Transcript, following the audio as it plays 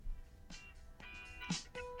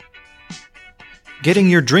getting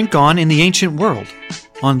your drink on in the ancient world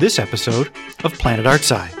on this episode of Planet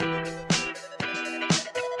Artsci.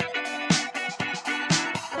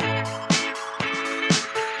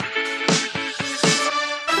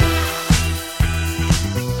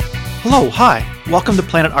 Hello, hi, welcome to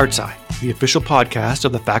Planet Artsci, the official podcast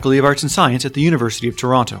of the Faculty of Arts and Science at the University of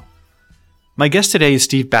Toronto. My guest today is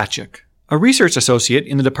Steve Batchik, a research associate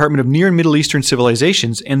in the Department of Near and Middle Eastern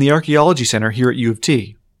Civilizations and the Archaeology Center here at U of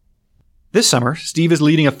T. This summer, Steve is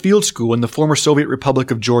leading a field school in the former Soviet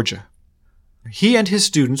Republic of Georgia. He and his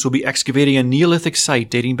students will be excavating a Neolithic site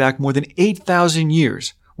dating back more than 8,000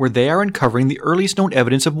 years, where they are uncovering the earliest known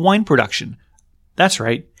evidence of wine production. That's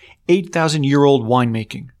right, 8,000-year-old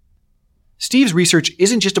winemaking. Steve's research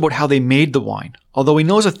isn't just about how they made the wine, although he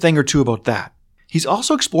knows a thing or two about that. He's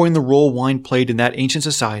also exploring the role wine played in that ancient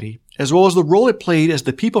society, as well as the role it played as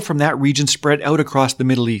the people from that region spread out across the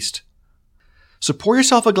Middle East. So pour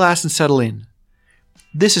yourself a glass and settle in.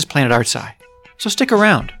 This is Planet Artsci, so stick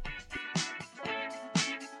around.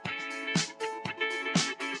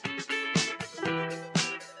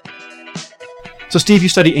 So Steve, you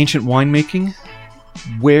study ancient winemaking.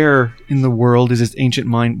 Where in the world is this ancient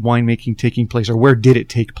winemaking taking place, or where did it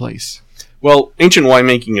take place? Well, ancient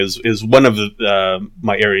winemaking is one of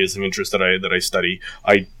my areas of interest that I study.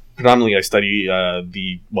 I predominantly study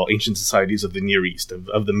the ancient societies of the Near East,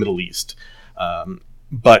 of the Middle East.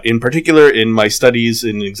 But in particular, in my studies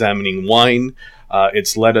in examining wine,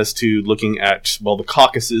 it's led us to looking at, the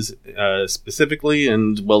Caucasus specifically,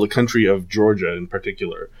 and, the country of Georgia in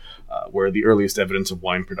particular, where the earliest evidence of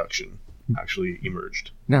wine production actually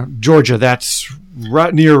emerged. Now, Georgia, that's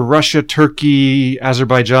near Russia, Turkey,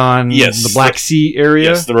 Azerbaijan, yes, the Black Sea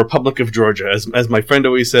area? Yes, the Republic of Georgia. As my friend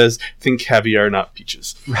always says, think caviar, not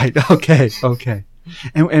peaches. Right, okay.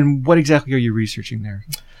 And what exactly are you researching there?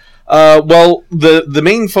 The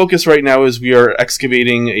main focus right now is we are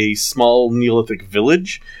excavating a small Neolithic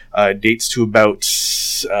village. It dates to about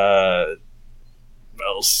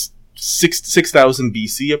 6,000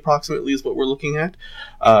 BC approximately is what we're looking at.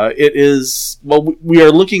 We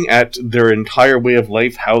are looking at their entire way of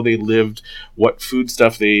life, how they lived, what food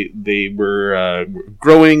stuff they were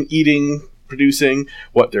growing, eating, producing,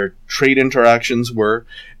 what their trade interactions were,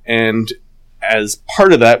 and as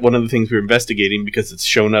part of that, one of the things we're investigating, because it's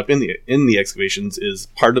shown up in the excavations, is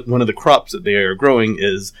one of the crops that they are growing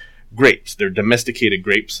is grapes. They're domesticated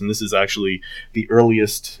grapes, and this is actually the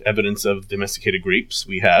earliest evidence of domesticated grapes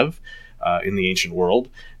we have in the ancient world.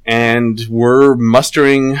 And we're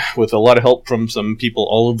mustering, with a lot of help from some people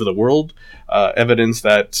all over the world, evidence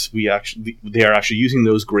that they are actually using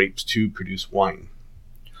those grapes to produce wine.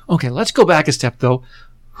 Okay, let's go back a step, though.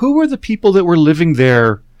 Who were the people that were living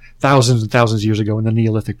there thousands and thousands of years ago in the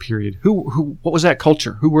Neolithic period? What was that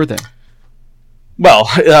culture? Who were they? Well,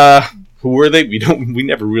 who were they? We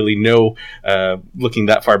never really know. Looking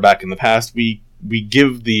that far back in the past, we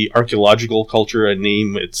give the archaeological culture a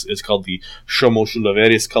name. It's called the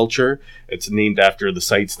Shomo-Shulaveris culture. It's named after the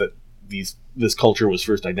sites that this culture was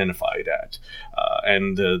first identified at.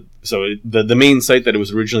 So the main site that it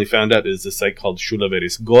was originally found at is the site called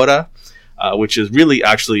Shulaveris Gora, which is really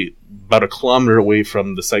actually about a kilometer away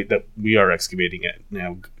from the site that we are excavating at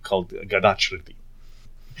now, called Gadachriti.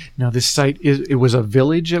 Now, this site, it was a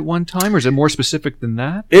village at one time, or is it more specific than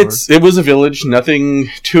that? It was a village, nothing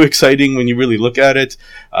too exciting when you really look at it.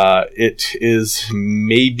 It is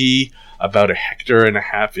maybe about 1.5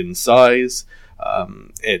 hectares in size.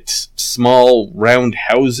 It's small, round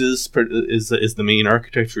houses is the main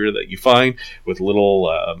architecture that you find, with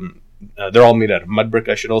little... they're all made out of mud brick,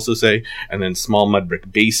 I should also say, and then small mud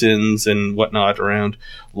brick basins and whatnot around.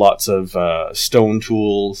 Lots of stone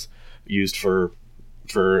tools used for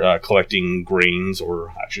collecting grains,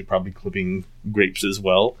 or actually probably clipping grapes as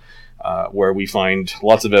well, where we find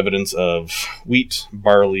lots of evidence of wheat,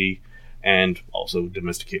 barley, and also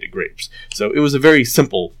domesticated grapes. So it was a very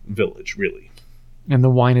simple village, really. And the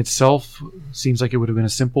wine itself seems like it would have been a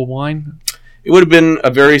simple wine? It would have been a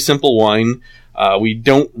very simple wine. We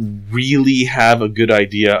don't really have a good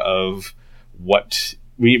idea of what...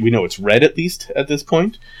 We know it's red, at least, at this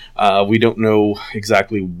point. We don't know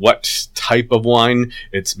exactly what type of wine.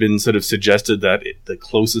 It's been sort of suggested that the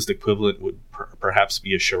closest equivalent would perhaps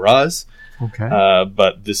be a Shiraz. Okay.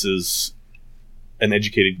 But this is an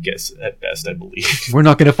educated guess at best, I believe. We're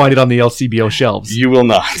not going to find it on the LCBO shelves. You will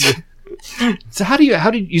not. So how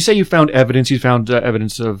did you say you found evidence? You found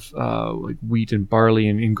evidence of like wheat and barley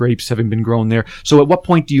and grapes having been grown there. So at what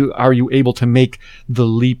point are you able to make the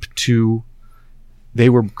leap to they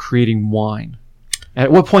were creating wine?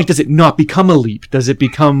 At what point does it not become a leap? Does it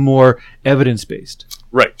become more evidence-based?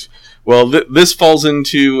 Right. Well, this falls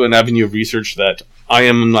into an avenue of research that I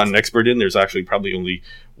am not an expert in. There's actually probably only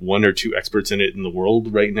one or two experts in it in the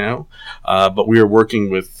world right now. But we are working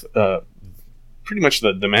with pretty much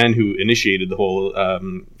the man who initiated the whole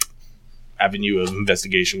avenue of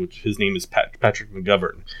investigation, which his name is Patrick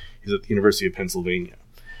McGovern. He's at the University of Pennsylvania.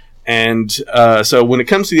 And so when it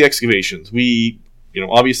comes to the excavations, we,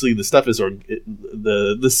 obviously the stuff is,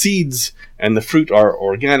 the seeds and the fruit are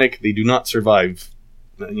organic. They do not survive,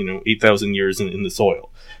 8,000 years in the soil.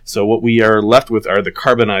 So what we are left with are the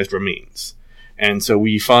carbonized remains. And so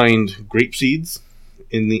we find grape seeds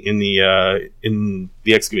in the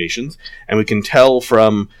excavations, and we can tell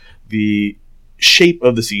from the shape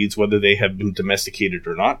of the seeds whether they have been domesticated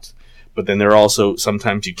or not. But then there are also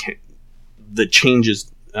sometimes the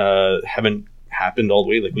changes haven't happened all the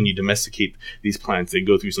way. Like when you domesticate these plants, they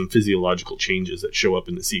go through some physiological changes that show up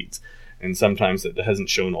in the seeds. And sometimes that hasn't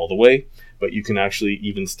shown all the way, but you can actually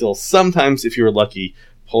even still sometimes, if you're lucky,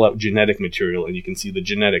 pull out genetic material and you can see the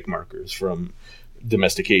genetic markers from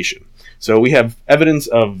domestication. So we have evidence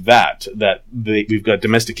of that we've got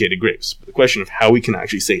domesticated grapes. But the question of how we can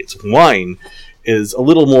actually say it's wine is a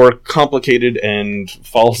little more complicated and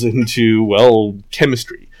falls into,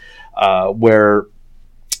 chemistry, where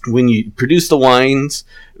when you produce the wines,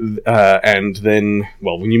 and then,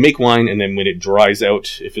 when you make wine and then when it dries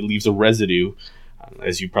out, if it leaves a residue,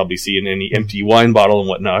 as you probably see in any empty wine bottle and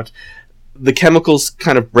whatnot, the chemicals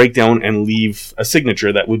kind of break down and leave a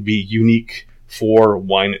signature that would be unique for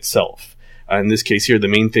wine itself. In this case here, the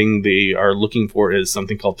main thing they are looking for is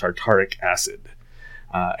something called tartaric acid.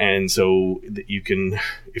 And so you can,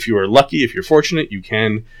 if you are lucky, if you're fortunate, you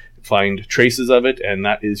can find traces of it, and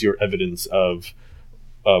that is your evidence of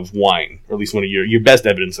wine, or at least one of your best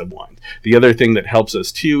evidence of wine. The other thing that helps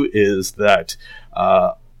us too is that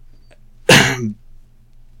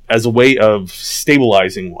as a way of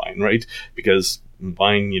stabilizing wine, right? Because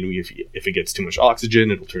wine, if it gets too much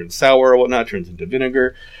oxygen, it'll turn sour or whatnot, turns into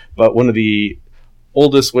vinegar. But one of the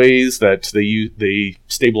oldest ways that they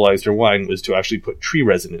stabilized their wine was to actually put tree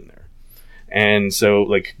resin in there. And so,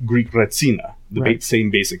 like Greek retsina,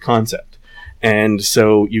 same basic concept. And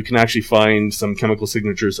so you can actually find some chemical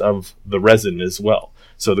signatures of the resin as well.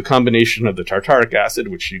 So the combination of the tartaric acid,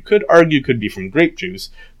 which you could argue could be from grape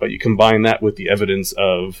juice, but you combine that with the evidence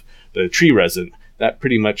of the tree resin, that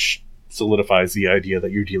pretty much solidifies the idea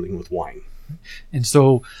that you're dealing with wine. And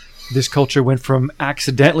so this culture went from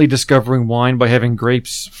accidentally discovering wine by having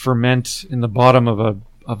grapes ferment in the bottom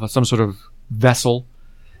of some sort of vessel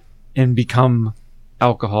and become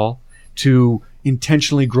alcohol, to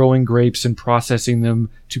intentionally growing grapes and processing them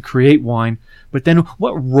to create wine. But then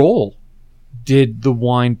what role did the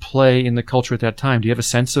wine play in the culture at that time? Do you have a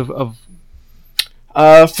sense of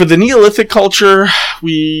for the Neolithic culture,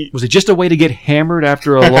 was it just a way to get hammered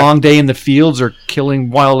after a long day in the fields or killing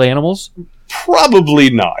wild animals? Probably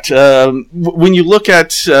not. When you look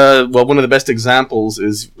at, one of the best examples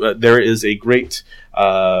is there is a great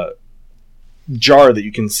jar that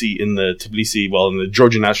you can see in the Tbilisi, in the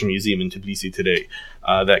Georgian National Museum in Tbilisi today,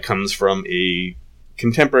 that comes from a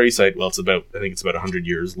contemporary site. I think it's about 100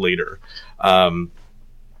 years later.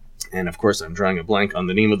 And of course, I'm drawing a blank on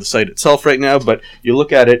the name of the site itself right now, but you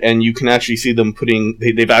look at it and you can actually see them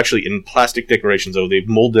they've actually, in plastic decorations, they've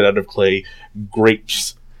molded out of clay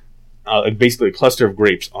grapes, basically a cluster of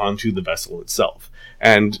grapes onto the vessel itself.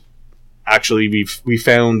 And actually, we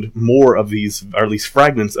found more of these, or at least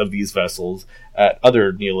fragments of these vessels, at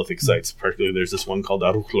other Neolithic sites. Particularly, there's this one called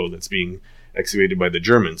Aruhlo that's being excavated by the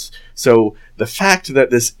Germans. So the fact that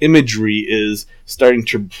this imagery is starting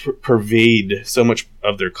to pervade so much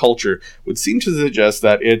of their culture would seem to suggest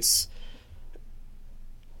that it's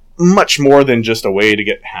much more than just a way to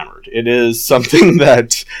get hammered. It is something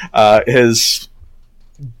that has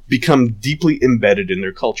become deeply embedded in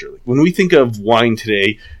their culture. When we think of wine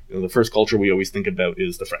today, the first culture we always think about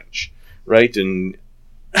is the French, right? And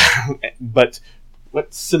but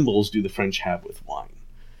what symbols do the French have with wine?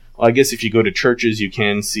 Well, I guess if you go to churches, you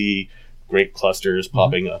can see grape clusters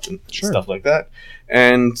popping up and stuff like that.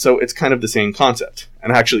 And so it's kind of the same concept.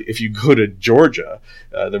 And actually, if you go to Georgia,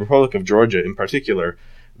 the Republic of Georgia in particular,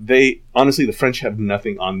 the French have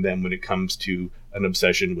nothing on them when it comes to an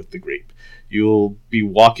obsession with the grape. You'll be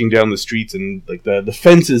walking down the streets and like the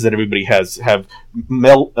fences that everybody has have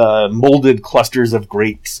molded clusters of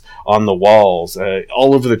grapes on the walls,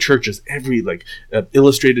 all over the churches,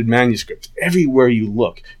 illustrated manuscripts. Everywhere you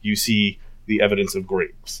look, you see the evidence of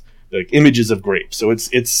grapes, like images of grapes. So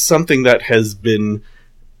it's something that has been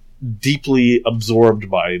deeply absorbed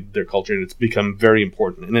by their culture, and it's become very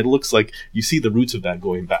important. And it looks like you see the roots of that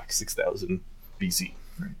going back 6,000 BC.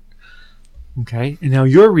 Okay. And now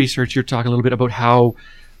your research, you're talking a little bit about how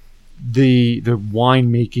the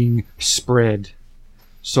winemaking spread.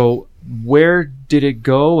 So where did it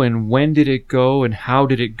go, and when did it go, and how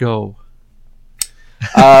did it go?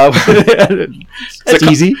 That's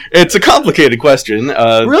easy. It's a complicated question.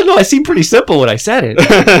 Really? No, I seemed pretty simple when I said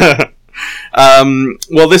it.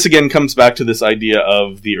 Well, this again comes back to this idea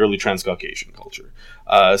of the early Transcaucasian culture.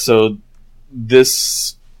 So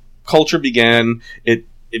this culture began, it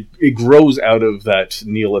grows out of that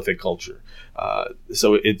Neolithic culture.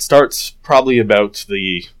 So it starts probably about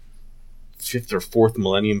the 5th or 4th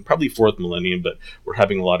millennium, probably 4th millennium, but we're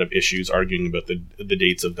having a lot of issues arguing about the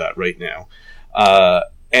dates of that right now.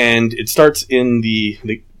 And it starts in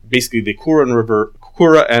basically the Kura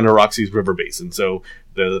and Araxes River basin. So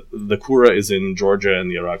the Kura is in Georgia and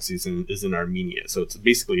the Araxes is in Armenia. So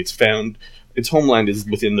its homeland is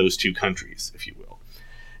within those two countries, if you will.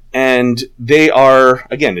 And they are,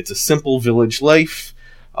 again, it's a simple village life,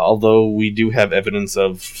 although we do have evidence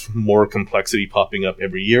of more complexity popping up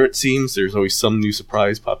every year, it seems. There's always some new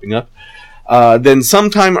surprise popping up. Then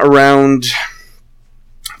sometime around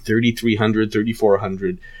 3,300,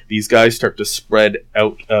 3,400, these guys start to spread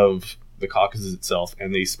out of the Caucasus itself,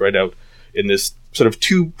 and they spread out in this sort of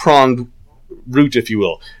two-pronged route, if you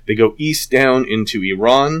will. They go east down into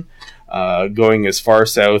Iran, going as far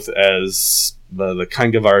south as the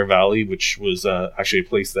Kangavar Valley, which was actually a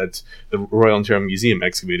place that the Royal Ontario Museum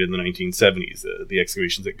excavated in the 1970s, the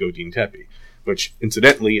excavations at Godin Tepe, which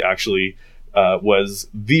incidentally actually was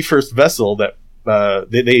the first vessel that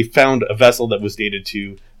they found a vessel that was dated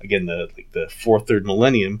to, again, the 4th, 3rd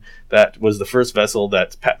millennium. That was the first vessel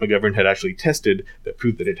that Pat McGovern had actually tested that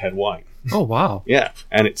proved that it had wine. Oh, wow. Yeah,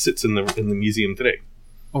 and it sits in the museum today.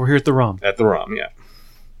 Over here at the ROM. At the ROM, yeah.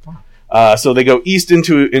 So they go east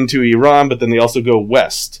into Iran, but then they also go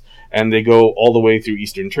west, and they go all the way through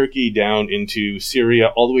eastern Turkey, down into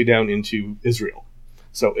Syria, all the way down into Israel.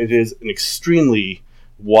 So it is an extremely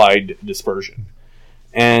wide dispersion.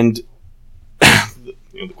 And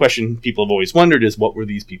the question people have always wondered is, what were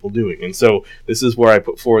these people doing? And so this is where I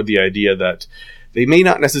put forward the idea that they may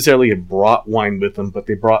not necessarily have brought wine with them, but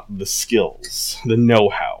they brought the skills, the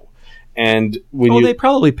know-how. And they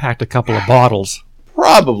probably packed a couple of bottles.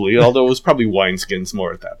 Probably, although it was probably wineskins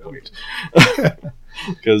more at that point.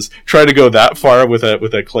 Because try to go that far with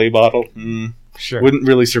a clay bottle, sure, wouldn't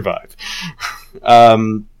really survive.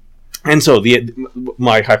 And so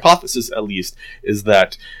my hypothesis, at least, is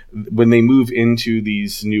that when they move into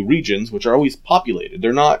these new regions, which are always populated,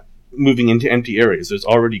 they're not moving into empty areas. There's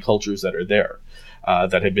already cultures that are there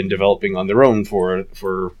that have been developing on their own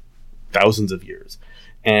for thousands of years.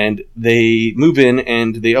 And they move in,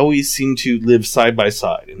 and they always seem to live side by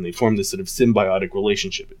side, and they form this sort of symbiotic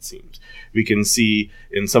relationship, it seems. We can see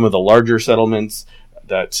in some of the larger settlements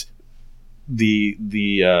that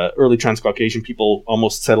the early Transcaucasian people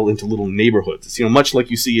almost settle into little neighborhoods. It's, much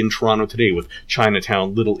like you see in Toronto today with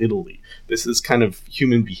Chinatown, Little Italy. This is kind of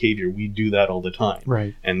human behavior. We do that all the time.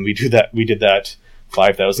 Right. And we did that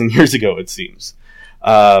 5,000 years ago, it seems.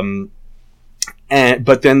 But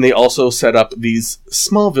then they also set up these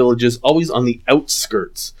small villages always on the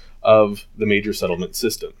outskirts of the major settlement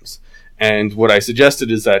systems. And what I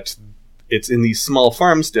suggested is that it's in these small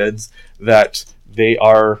farmsteads that they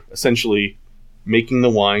are essentially making the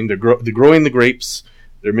wine. They're growing the grapes,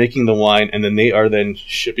 they're making the wine, and then they are then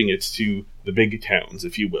shipping it to the big towns,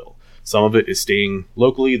 if you will. Some of it is staying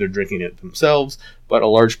locally, they're drinking it themselves, but a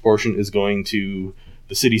large portion is going to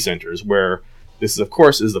the city centers, where this, of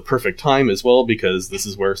course, is the perfect time as well, because this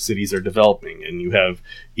is where cities are developing, and you have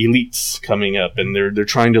elites coming up, and they're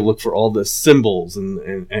trying to look for all the symbols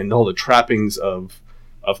and all the trappings of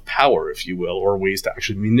power, if you will, or ways to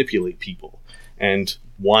actually manipulate people. And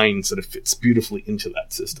wine sort of fits beautifully into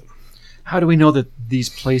that system. How do we know that these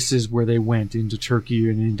places where they went, into Turkey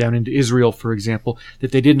and down into Israel, for example,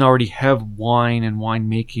 that they didn't already have wine and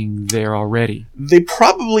winemaking there already? They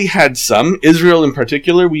probably had some. Israel in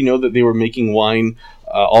particular, we know that they were making wine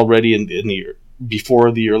already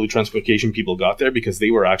before the early Transcaucasian people got there, because they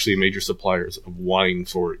were actually major suppliers of wine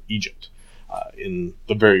for Egypt in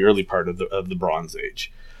the very early part of the Bronze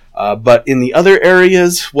Age. But in the other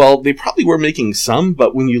areas, well, they probably were making some,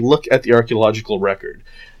 but when you look at the archaeological record,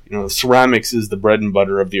 ceramics is the bread and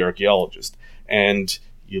butter of the archaeologist. And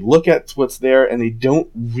you look at what's there, and they don't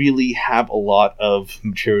really have a lot of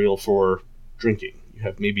material for drinking. You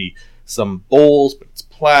have maybe some bowls, but it's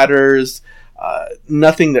platters,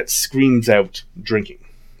 nothing that screams out drinking,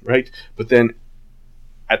 right? But then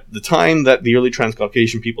at the time that the early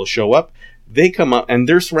Transcaucasian people show up, they come up, and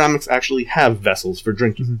their ceramics actually have vessels for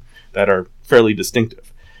drinking that are fairly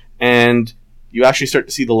distinctive. And you actually start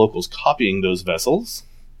to see the locals copying those vessels,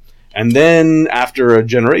 And then after a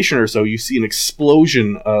generation or so, you see an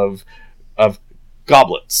explosion of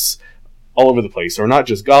goblets all over the place. Or not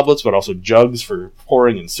just goblets, but also jugs for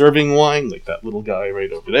pouring and serving wine, like that little guy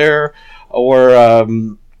right over there. Or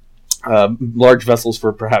large vessels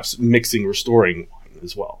for perhaps mixing or storing wine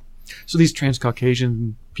as well. So these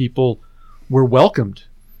Transcaucasian people were welcomed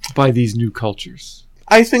by these new cultures.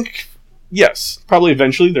 I think, yes. Probably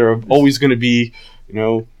eventually there are always going to be,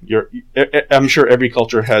 I'm sure every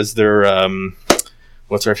culture has their,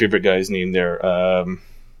 what's our favorite guy's name there?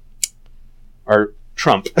 Our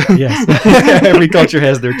Trump. Yes. Every culture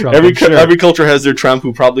has their Trump. Every culture has their Trump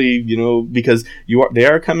who probably, because they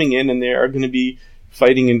are coming in and they are going to be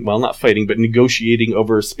fighting, not fighting, but negotiating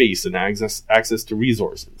over space and access to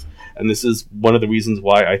resources. And this is one of the reasons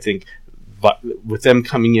why I think with them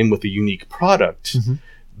coming in with a unique product,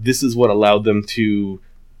 this is what allowed them to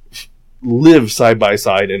live side by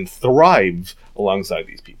side and thrive alongside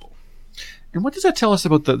these people. And what does that tell us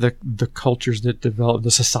about the cultures that developed,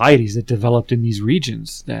 the societies that developed in these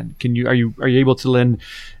regions? Then, are you able to then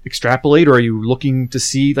extrapolate, or are you looking to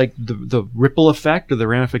see like the ripple effect or the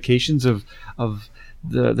ramifications of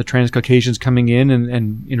the Transcaucasians coming in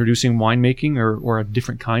and introducing winemaking or a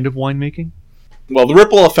different kind of winemaking? Well, the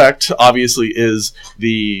ripple effect obviously is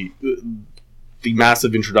the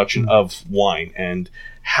massive introduction of wine and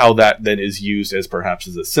how that then is used as perhaps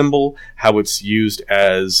as a symbol, how it's used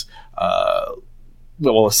as a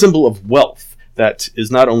symbol of wealth that is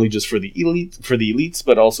not only just for the elites,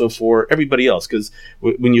 but also for everybody else. Because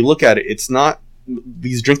when you look at it, it's not,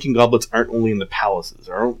 these drinking goblets aren't only in the palaces,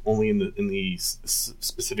 aren't only in the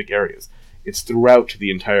specific areas. It's throughout the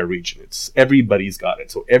entire region. It's everybody's got it,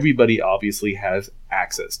 so everybody obviously has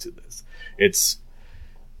access to this.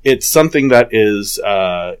 It's something that is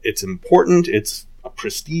it's important. It's a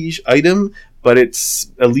prestige item, but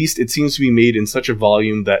it's, at least it seems to be made in such a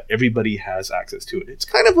volume that everybody has access to it. It's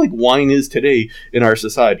kind of like wine is today in our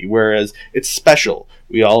society, whereas it's special.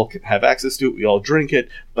 We all have access to it, we all drink it,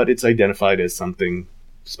 but it's identified as something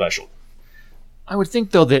special. I would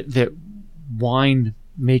think, though, that wine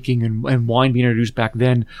making and wine being introduced back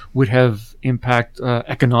then would have impact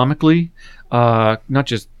economically, not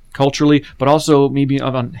just culturally, but also maybe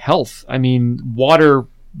on health. I mean, water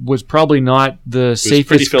was probably not the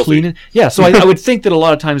safest, cleanest. Yeah, so I would think that a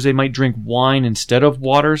lot of times they might drink wine instead of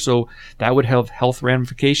water, so that would have health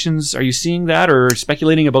ramifications. Are you seeing that or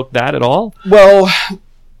speculating about that at all? Well,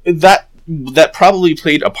 that probably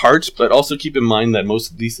played a part, but also keep in mind that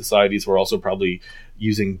most of these societies were also probably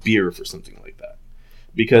using beer for something like that.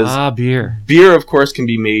 Because beer, of course, can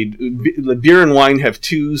be made. Beer and wine have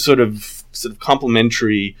two sort of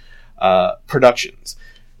complementary productions.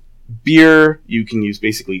 Beer, you can use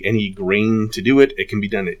basically any grain to do it. It can be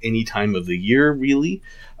done at any time of the year, really.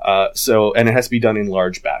 And it has to be done in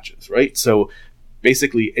large batches, right? So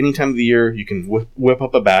basically, any time of the year, you can whip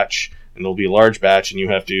up a batch, and there'll be a large batch, and you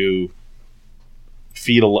have to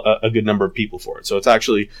feed a good number of people for it. So it's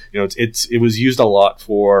actually, it was used a lot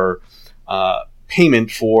for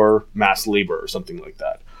payment for mass labor or something like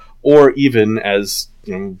that. Or even as,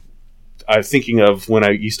 I'm thinking of when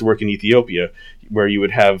I used to work in Ethiopia, where you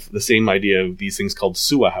would have the same idea of these things called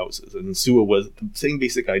sewa houses. And sewa was the same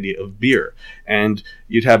basic idea of beer. And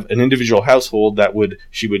you'd have an individual household that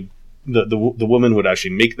the woman would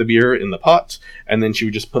actually make the beer in the pot, and then she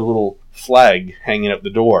would just put a little flag hanging out the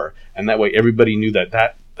door. And that way everybody knew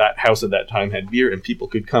that house at that time had beer, and people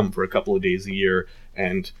could come for a couple of days a year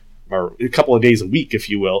or a couple of days a week, if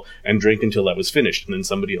you will, and drink until that was finished. And then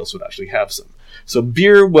somebody else would actually have some. So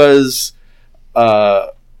beer was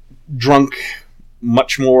drunk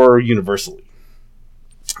much more universally.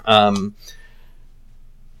 Wine,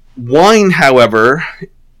 however,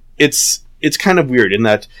 it's kind of weird in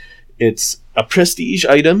that it's a prestige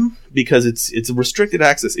item because it's a restricted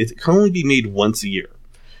access. It can only be made once a year.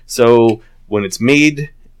 So when it's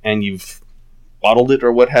made and you've bottled it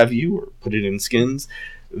or what have you, or put it in skins,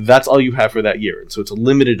 that's all you have for that year. And so it's a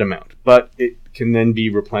limited amount, but it can then be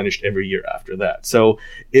replenished every year after that. So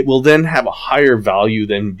it will then have a higher value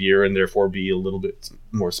than beer and therefore be a little bit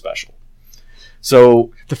more special.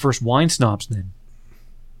 So the first wine snobs then.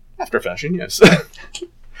 After fashion, yes.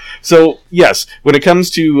 So yes, when it comes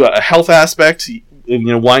to a health aspect,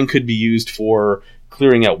 wine could be used for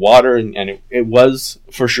clearing out water, and it was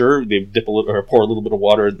for sure. They dip a little or pour a little bit of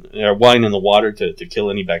wine in the water to kill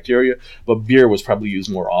any bacteria. But beer was probably used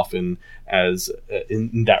more often as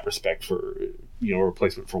in that respect for a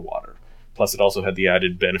replacement for water. Plus, it also had the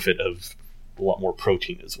added benefit of a lot more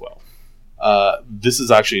protein as well. This is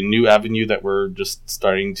actually a new avenue that we're just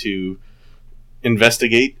starting to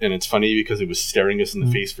investigate, and it's funny because it was staring us in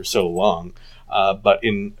the face for so long. But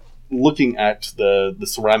in looking at the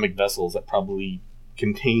ceramic vessels that probably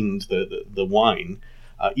contained the wine,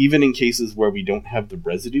 even in cases where we don't have the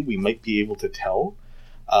residue, we might be able to tell,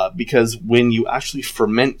 because when you actually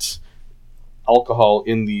ferment alcohol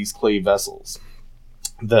in these clay vessels,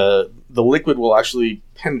 the liquid will actually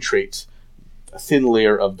penetrate a thin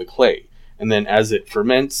layer of the clay, and then as it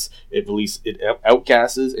ferments, it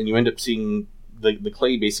outgasses, and you end up seeing the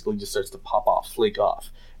clay basically just starts to pop off, flake off,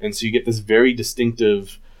 and so you get this very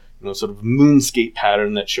distinctive, sort of moonscape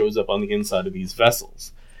pattern that shows up on the inside of these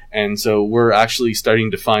vessels. And so we're actually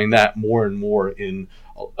starting to find that more and more in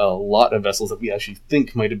a lot of vessels that we actually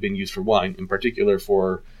think might have been used for wine, in particular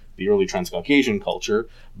for the early Transcaucasian culture,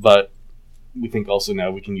 but we think also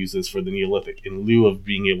now we can use this for the Neolithic in lieu of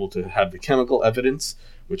being able to have the chemical evidence,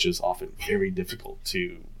 which is often very difficult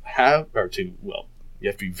to have, you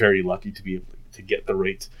have to be very lucky to be able to get the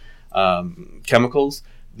right chemicals.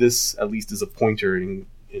 This at least is a pointer in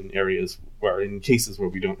areas where, in cases where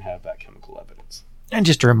we don't have that chemical evidence. And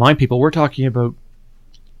just to remind people, we're talking about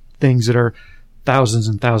things that are thousands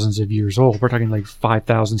and thousands of years old. We're talking like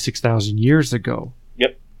 5,000, 6,000 years ago.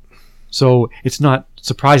 Yep. So it's not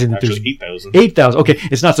surprising that Actually, there's 8,000. 8,000. Okay,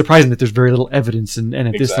 it's not surprising that there's very little evidence, and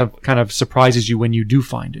Exactly. this stuff kind of surprises you when you do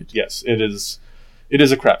find it. Yes, it is. It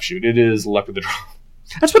is a crapshoot. It is luck of the draw.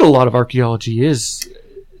 That's what a lot of archaeology is.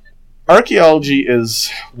 Archaeology is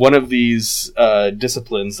one of these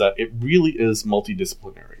disciplines that it really is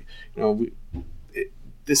multidisciplinary.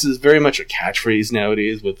 This is very much a catchphrase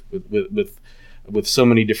nowadays with so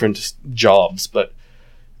many different jobs, but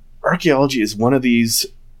archaeology is one of these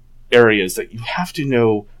areas that you have to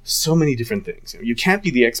know so many different things. You can't be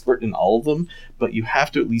the expert in all of them, but you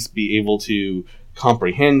have to at least be able to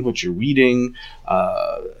comprehend what you're reading,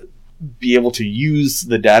 be able to use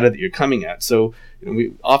the data that you're coming at. So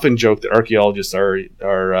we often joke that archaeologists are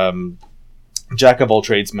jack of all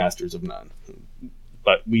trades, masters of none.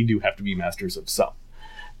 But we do have to be masters of some.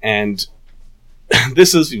 And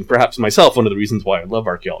this is perhaps myself one of the reasons why I love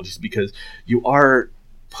archaeology, is because you are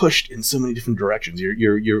pushed in so many different directions.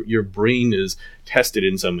 Your brain is tested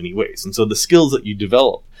in so many ways. And so the skills that you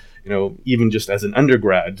develop, even just as an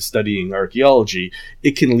undergrad studying archaeology,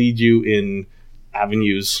 it can lead you in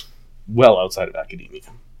avenues well outside of academia.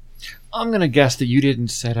 I'm going to guess that you didn't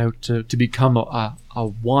set out to become a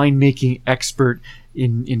winemaking expert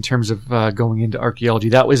in terms of going into archaeology.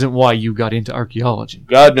 That wasn't why you got into archaeology.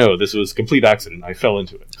 God, no. This was a complete accident. I fell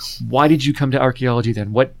into it. Why did you come to archaeology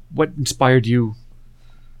then? What inspired you?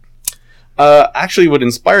 Actually, what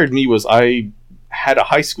inspired me was I had a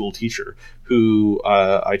high school teacher who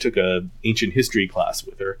I took a ancient history class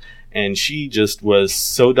with her, and she just was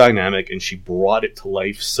so dynamic, and she brought it to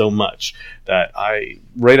life so much that I,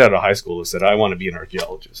 right out of high school, said, I want to be an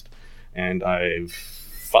archaeologist. And I've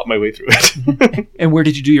fought my way through it. And where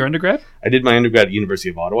did you do your undergrad? I did my undergrad at University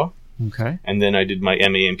of Ottawa. Okay. And then I did my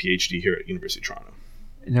MA and PhD here at University of Toronto.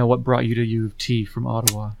 Now, what brought you to U of T from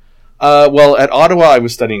Ottawa? Well, at Ottawa, I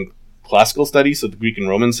was studying classical studies, so the Greek and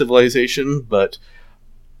Roman civilization, but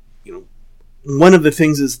one of the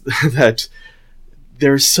things is that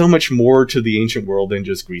there's so much more to the ancient world than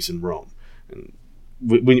just Greece and Rome. And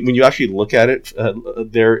when you actually look at it,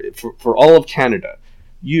 for all of Canada,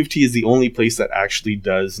 U of T is the only place that actually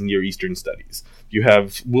does Near Eastern studies. You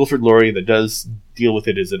have Wilfrid Laurier that does deal with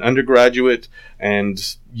it as an undergraduate, and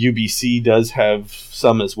UBC does have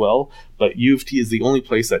some as well, but U of T is the only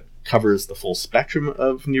place that covers the full spectrum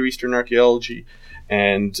of Near Eastern archaeology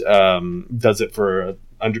and does it for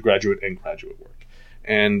undergraduate and graduate work.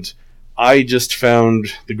 And I just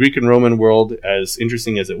found the Greek and Roman world, as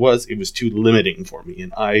interesting as it was too limiting for me.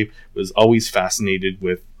 And I was always fascinated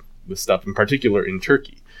with stuff, in particular in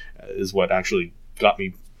Turkey, is what actually got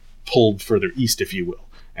me pulled further east, if you will,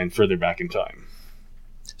 and further back in time.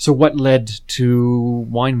 So what led to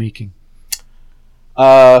winemaking?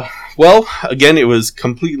 Well, again, it was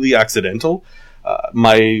completely accidental.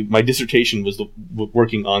 My dissertation was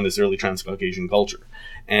working on this early Transcaucasian culture,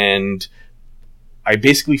 and I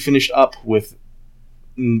basically finished up with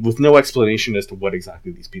no explanation as to what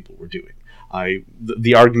exactly these people were doing.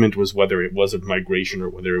 The argument was whether it was a migration or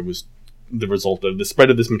whether it was the result of the spread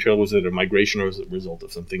of this material. Was it a migration or was it a result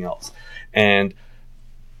of something else? And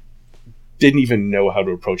didn't even know how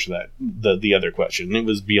to approach the other question. It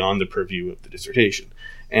was beyond the purview of the dissertation.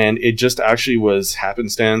 And it just actually was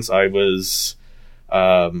happenstance. I was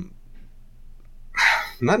not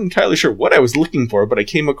entirely sure what I was looking for, but I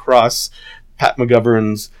came across Pat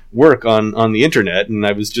McGovern's work on the internet, and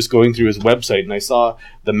I was just going through his website, and I saw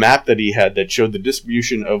the map that he had that showed the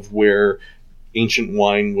distribution of where ancient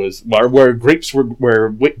wine was, where grapes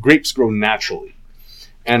grow naturally.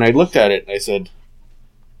 And I looked at it and I said,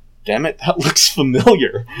 damn it, that looks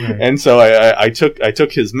familiar. Right. And so I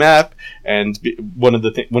took his map, and one of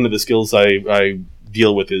the skills I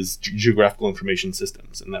deal with is geographical information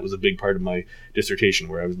systems, and that was a big part of my dissertation,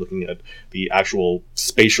 where I was looking at the actual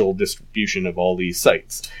spatial distribution of all these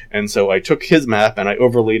sites. And so I took his map and I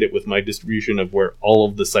overlaid it with my distribution of where all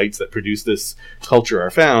of the sites that produce this culture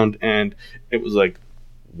are found, and it was like,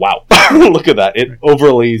 wow, look at that, it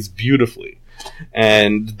overlays beautifully.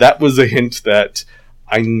 And that was a hint that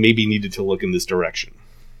I maybe needed to look in this direction.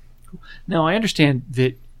 Now, I understand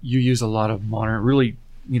that you use a lot of modern, really,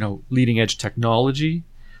 leading edge technology.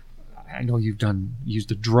 I know you've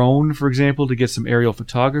used a drone, for example, to get some aerial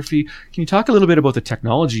photography. Can you talk a little bit about the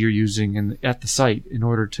technology you're using at the site in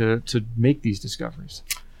order to make these discoveries?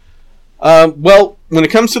 Well, when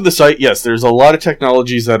it comes to the site, yes, there's a lot of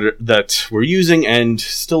technologies that we're using and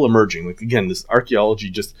still emerging. Like, again, this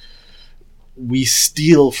archaeology, we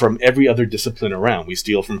steal from every other discipline around. We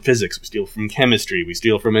steal from physics, we steal from chemistry, we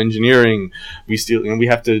steal from engineering, we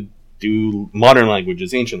have to do modern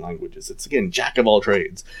languages, ancient languages. It's, again, jack of all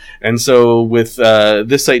trades. And so with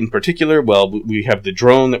this site in particular, well, we have the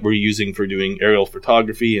drone that we're using for doing aerial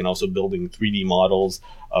photography and also building 3D models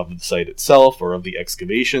of the site itself or of the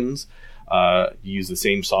excavations. You use the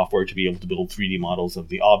same software to be able to build 3D models of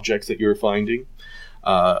the objects that you're finding.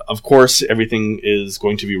 Of course, everything is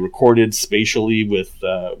going to be recorded spatially with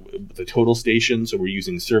the total station, so we're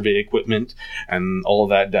using survey equipment, and all of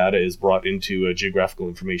that data is brought into geographical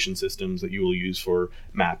information systems that you will use for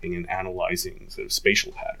mapping and analyzing sort of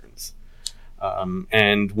spatial patterns.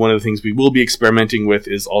 And one of the things we will be experimenting with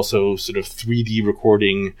is also sort of 3D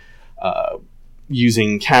recording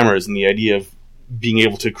using cameras, and the idea of being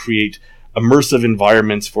able to create immersive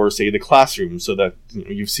environments for, say, the classroom, so that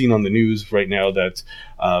you've seen on the news right now that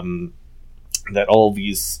that all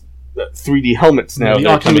these 3D helmets now that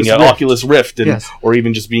are coming out, Oculus Rift, and yes, or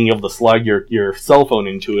even just being able to slide your cell phone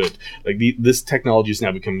into it. Like this technology is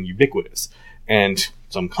now becoming ubiquitous, and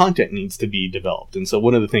some content needs to be developed. And so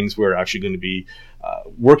one of the things we're actually going to be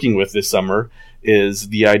working with this summer is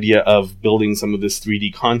the idea of building some of this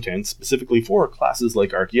 3D content specifically for classes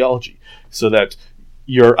like archaeology, so that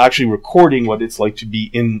you're actually recording what it's like to be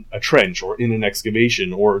in a trench or in an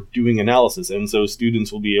excavation or doing analysis. And so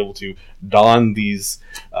students will be able to don these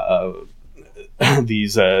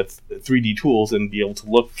 3D tools and be able to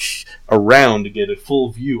look around to get a full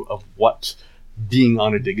view of what being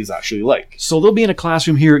on a dig is actually like. So they'll be in a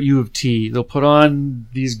classroom here at U of T. They'll put on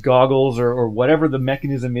these goggles or whatever the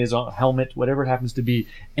mechanism is, a helmet, whatever it happens to be,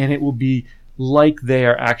 and it will be like they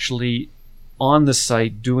are actually on the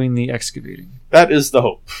site doing the excavating. That is the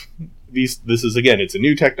hope. This is, again, it's a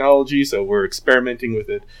new technology, so we're experimenting with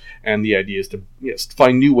it, and the idea is to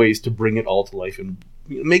find new ways to bring it all to life and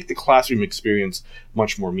make the classroom experience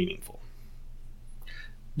much more meaningful.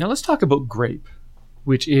 Now let's talk about GRAPE,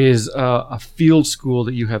 which is a field school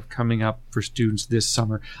that you have coming up for students this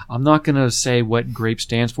summer. I'm not going to say what GRAPE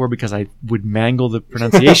stands for because I would mangle the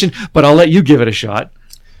pronunciation, but I'll let you give it a shot.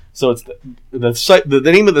 So it's the site. The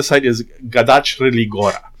name of the site is Gadachryli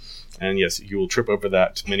Gora. And yes, you will trip over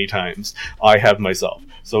that many times. I have myself.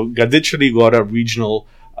 So Gadachryli Gora Regional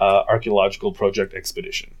Archaeological Project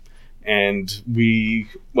Expedition. And we're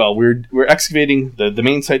excavating the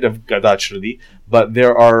main site of Gadachryli, but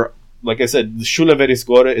there are, like I said, the Shulaveris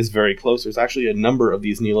Gora is very close. There's actually a number of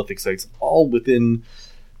these Neolithic sites all within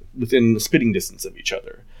spitting distance of each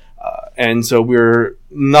other. And so we're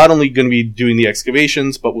not only going to be doing the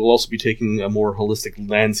excavations, but we'll also be taking a more holistic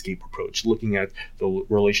landscape approach, looking at the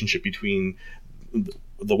relationship between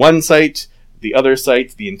the one site, the other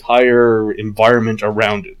site, the entire environment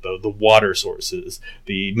around it, the water sources,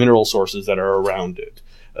 the mineral sources that are around it,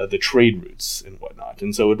 the trade routes and whatnot.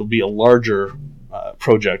 And so it'll be a larger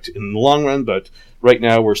project in the long run, but right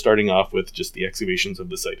now we're starting off with just the excavations of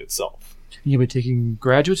the site itself. You'll be taking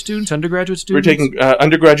graduate students, undergraduate students? We're taking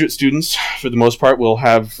undergraduate students for the most part. We'll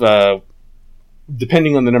have,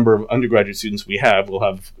 depending on the number of undergraduate students we have, we'll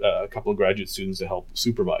have a couple of graduate students to help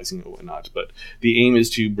supervising and whatnot. But the aim is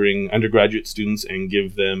to bring undergraduate students and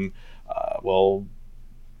give them,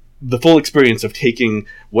 the full experience of taking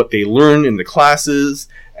what they learn in the classes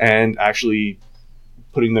and actually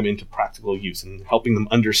putting them into practical use and helping them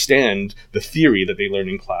understand the theory that they learn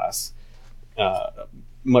in class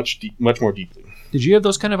much more deeply. Did you have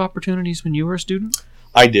those kind of opportunities when you were a student?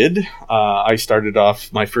 I did. I started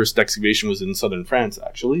off, my first excavation was in southern France,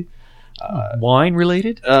 actually. Wine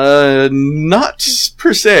related? Not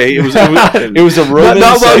per se. It was a Roman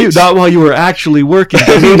not while you were actually working.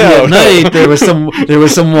 No, at night there was some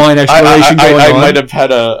wine exploration going on. I might have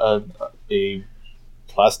had a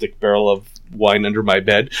plastic barrel of wine under my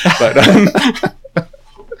bed, but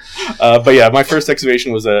But yeah, my first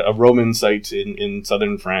excavation was a Roman site in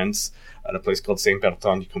southern France at a place called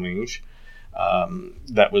Saint-Bertrand-du-Comminges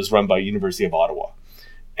that was run by University of Ottawa.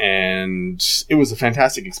 And it was a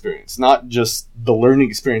fantastic experience, not just the learning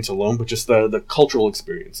experience alone, but just the cultural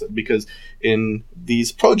experience. Because in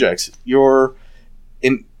these projects, you're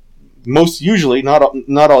in most usually, not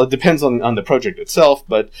all, it depends on the project itself,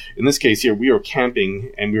 but in this case here, we were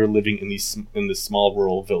camping and we were living in this small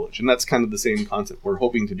rural village. And that's kind of the same concept we're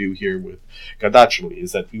hoping to do here with Gadachli,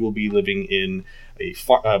 is that we will be living in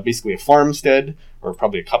basically a farmstead, or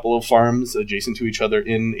probably a couple of farms adjacent to each other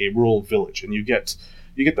in a rural village. And you get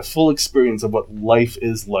the full experience of what life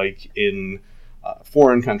is like in a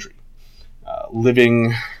foreign country.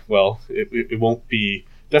 Living, well, it won't be...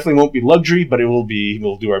 Definitely won't be luxury, but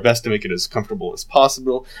we'll do our best to make it as comfortable as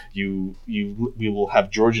possible. We will have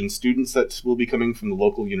Georgian students that will be coming from the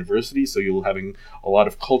local university, so you'll having a lot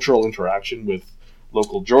of cultural interaction with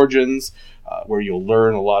local Georgians, where you'll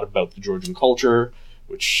learn a lot about the Georgian culture,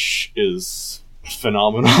 which is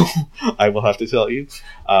phenomenal, I will have to tell you.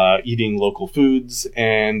 Eating local foods,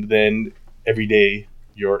 and then every day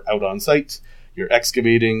you're out on site. You're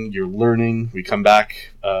excavating, you're learning. We come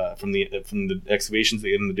back from the excavations at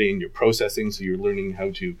the end of the day, and you're processing. So you're learning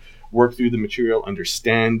how to work through the material,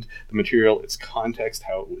 understand the material, its context,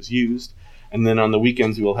 how it was used. And then on the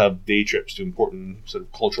weekends, we will have day trips to important sort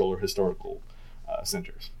of cultural or historical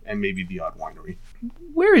centers, and maybe the odd winery.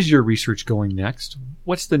 Where is your research going next?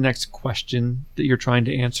 What's the next question that you're trying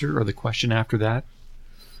to answer, or the question after that?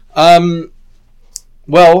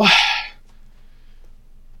 Well...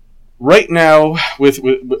 Right now,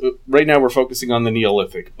 we're focusing on the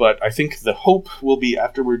Neolithic, but I think the hope will be,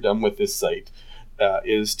 after we're done with this site,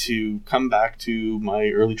 is to come back to my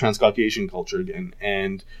early Transcaucasian culture again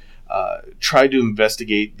and try to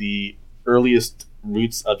investigate the earliest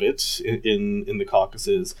roots of it in the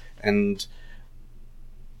Caucasus, and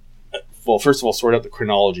well, first of all, sort out the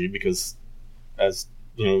chronology, because as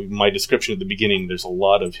you know, my description at the beginning, there's a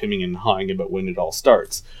lot of hemming and hawing about when it all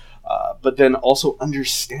starts. But then also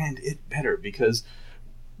understand it better, because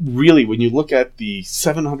really, when you look at the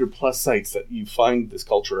 700 plus sites that you find this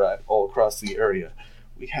culture at all across the area,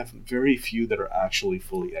 we have very few that are actually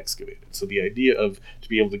fully excavated. So the idea to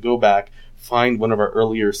be able to go back, find one of our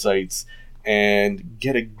earlier sites, and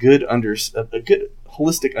get a good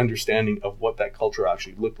holistic understanding of what that culture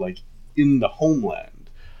actually looked like in the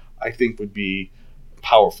homeland, I think would be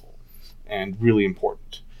powerful and really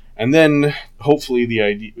important. And then, hopefully, the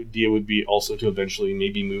idea would be also to eventually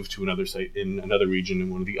maybe move to another site in another region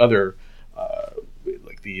in one of the other,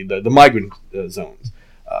 like the migrant zones.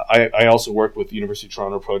 I also work with the University of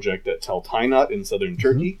Toronto project at Tel Tainat in southern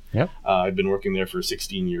Turkey. Mm-hmm. Yep. I've been working there for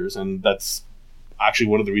 16 years, and that's actually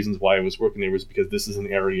one of the reasons why I was working there, was because this is an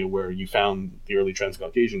area where you found the early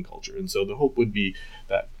Transcaucasian culture. And so the hope would be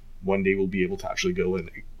that one day we'll be able to actually go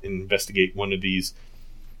and investigate one of these,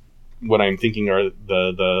 what I'm thinking are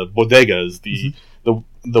the bodegas,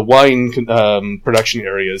 the wine production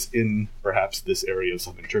areas in perhaps this area of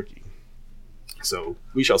southern Turkey. So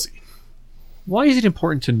we shall see. Why is it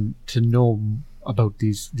important to know about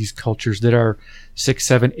these cultures that are 6,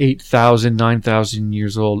 7, 8,000, 9,000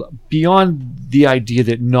 years old? Beyond the idea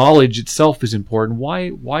that knowledge itself is important, why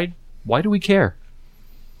do we care?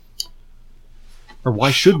 Or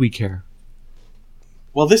why should we care?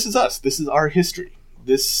 Well, this is us. This is our history.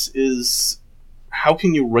 This is, how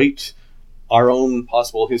can you rate our own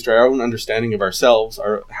possible history, our own understanding of ourselves,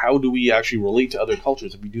 or how do we actually relate to other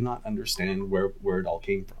cultures if we do not understand where it all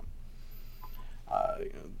came from?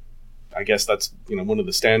 I guess that's one of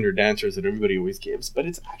the standard answers that everybody always gives, but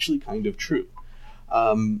it's actually kind of true.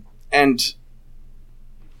 And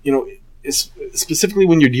specifically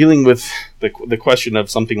when you're dealing with the question of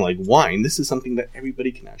something like wine, this is something that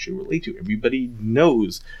everybody can actually relate to. Everybody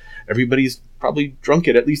knows. Everybody's probably drunk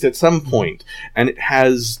it at least at some point, and it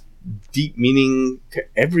has deep meaning to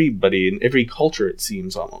everybody in every culture, it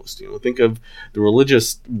seems, almost. Think of the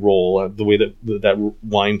religious role, the way that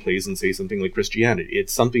wine plays in, say, something like Christianity.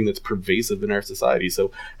 It's something that's pervasive in our society.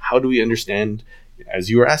 So how do we understand,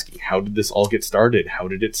 as you were asking, how did this all get started? How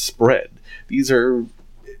did it spread? These are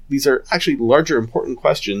actually larger, important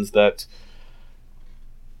questions that,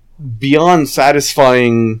 beyond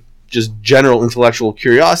satisfying just general intellectual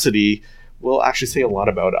curiosity, will actually say a lot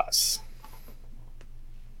about us.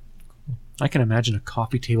 I can imagine a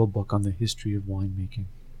coffee table book on the history of winemaking.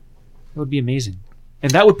 That would be amazing.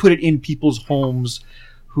 And that would put it in people's homes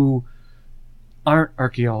who aren't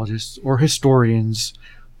archaeologists or historians,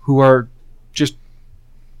 who are just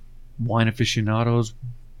wine aficionados,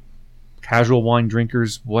 casual wine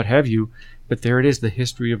drinkers, what have you. But there it is, the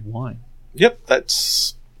history of wine. Yep,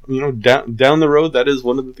 that's down the road, that is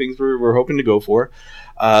one of the things we're hoping to go for.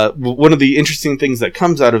 One of the interesting things that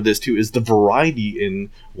comes out of this too is the variety in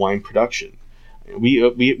wine production.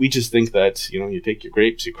 We just think that you take your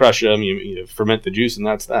grapes, you crush them, you ferment the juice, and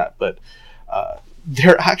that's that. But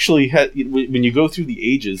there actually when you go through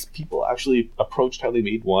the ages, people actually approached how they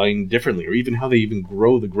made wine differently, or even how they even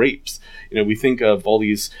grow the grapes. We think of all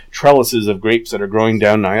these trellises of grapes that are growing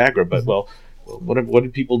down Niagara, but what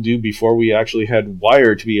did people do before we actually had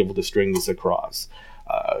wire to be able to string this across?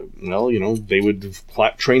 They would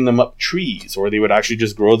train them up trees, or they would actually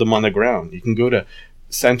just grow them on the ground. You can go to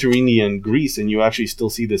Santorini in Greece, and you actually still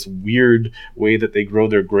see this weird way that they grow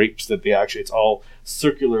their grapes, that it's all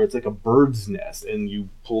circular. It's like a bird's nest, and you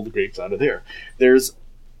pull the grapes out of there.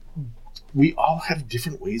 We all have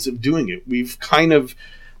different ways of doing it. We've kind of,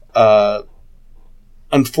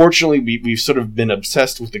 unfortunately, we've sort of been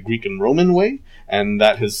obsessed with the Greek and Roman way, and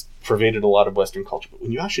that has pervaded a lot of Western culture. But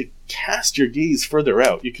when you actually cast your gaze further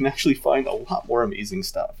out, you can actually find a lot more amazing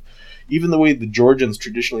stuff. Even the way the Georgians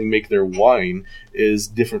traditionally make their wine is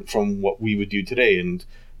different from what we would do today, and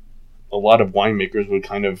a lot of winemakers would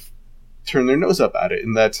kind of turn their nose up at it,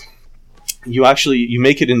 in that you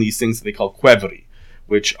make it in these things that they call qvevri,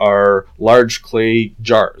 which are large clay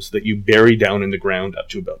jars that you bury down in the ground up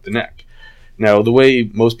to about the neck. Now, the way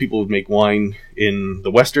most people would make wine in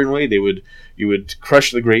the Western way, you would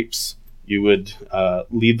crush the grapes, you would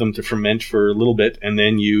leave them to ferment for a little bit, and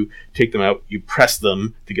then you take them out, you press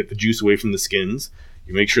them to get the juice away from the skins.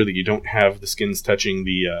 You make sure that you don't have the skins touching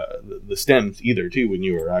the stems either, too, when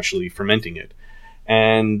you are actually fermenting it.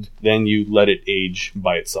 And then you let it age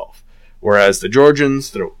by itself. Whereas the Georgians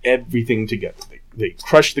throw everything together. They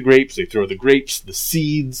crush the grapes, they throw the grapes, the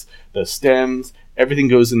seeds, the stems, everything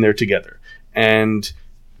goes in there together. And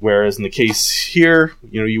whereas in the case here,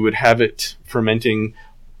 you would have it fermenting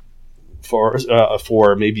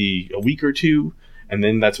for maybe a week or two, and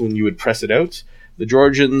then that's when you would press it out. The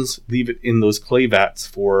Georgians leave it in those clay vats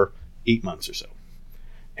for 8 months or so.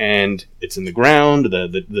 And it's in the ground,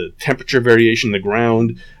 the temperature variation in the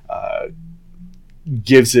ground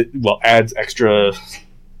adds extra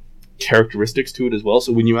characteristics to it as well.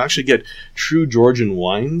 So when you actually get true Georgian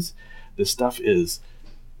wines, the stuff is,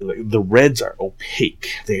 the reds are opaque.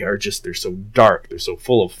 They're so dark. They're so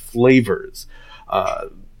full of flavors.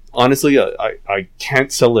 Honestly, I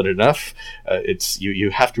can't sell it enough. You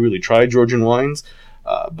have to really try Georgian wines.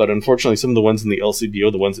 But unfortunately, some of the ones in the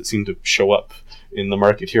LCBO, the ones that seem to show up in the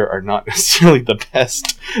market here, are not necessarily the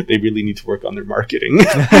best. They really need to work on their marketing.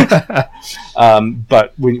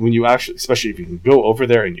 But when you actually, especially if you can go over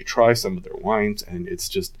there and you try some of their wines, and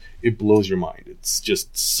it blows your mind. It's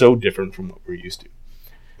just so different from what we're used to.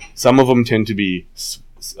 Some of them tend to be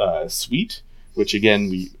sweet, which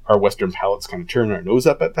again, our Western palates kind of turn our nose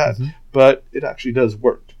up at that, but it actually does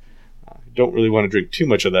work. Don't really want to drink too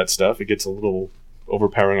much of that stuff. It gets a little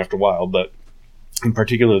overpowering after a while, but in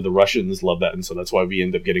particular, the Russians love that, and so that's why we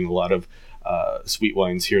end up getting a lot of sweet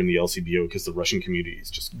wines here in the LCBO, because the Russian communities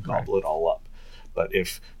just gobble it all up. But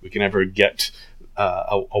if we can ever get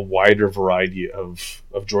a wider variety of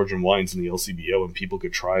Georgian wines in the LCBO and people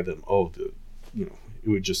could try them, it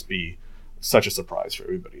would just be such a surprise for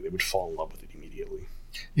everybody. They would fall in love with it immediately.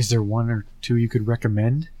 Is there one or two you could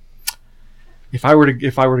recommend? If I were to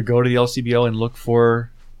go to the LCBO and look for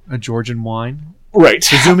a Georgian wine, right?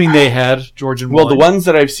 Presuming they had Georgian wine. Well, the ones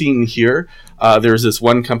that I've seen here, there's this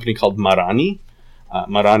one company called Marani.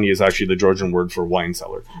 Marani is actually the Georgian word for wine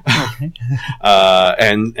cellar. Okay.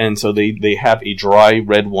 And so they have a dry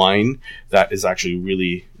red wine that is actually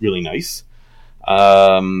really, really nice.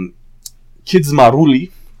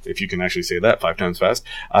 Kidzmaruli, if you can actually say that 5 times fast.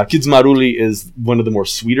 Kidzmaruli is one of the more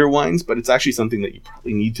sweeter wines, but it's actually something that you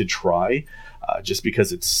probably need to try, just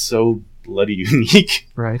because it's so bloody unique.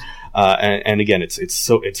 Right. And again,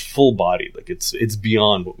 it's full bodied. Like it's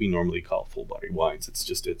beyond what we normally call full bodied wines.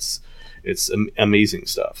 It's amazing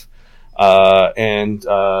stuff. And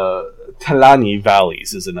Talani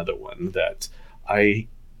Valleys is another one that I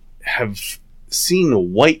have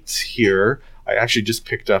seen white here. I actually just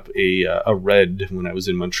picked up a red when I was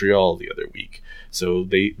in Montreal the other week. So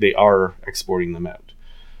they are exporting them out.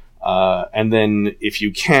 And then if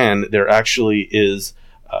you can, there actually is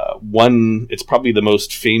one, it's probably the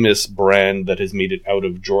most famous brand that has made it out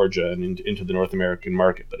of Georgia and into the North American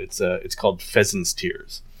market, but it's called Pheasant's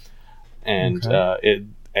Tears. And okay.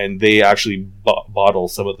 And they actually bottle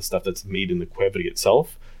some of the stuff that's made in the qvevri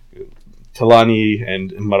itself. Talani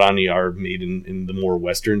and Marani are made in the more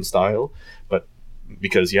Western style, but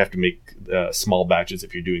because you have to make small batches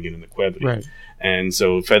if you're doing it in the Quevity. Right. And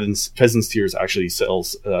so Pheasants Tears actually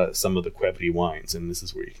sells some of the Quevity wines, and this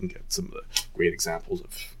is where you can get some of the great examples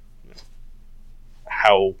of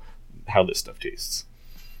how this stuff tastes.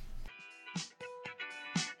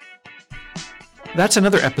 That's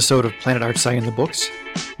another episode of Planet Artsci in the books.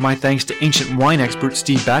 My thanks to ancient wine expert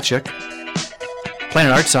Steve Batchik.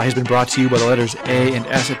 Planet Artsci has been brought to you by the letters A and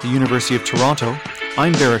S at the University of Toronto.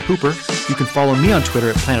 I'm Barrett Hooper. You can follow me on Twitter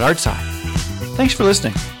at Planet Artsci. Thanks for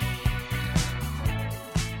listening.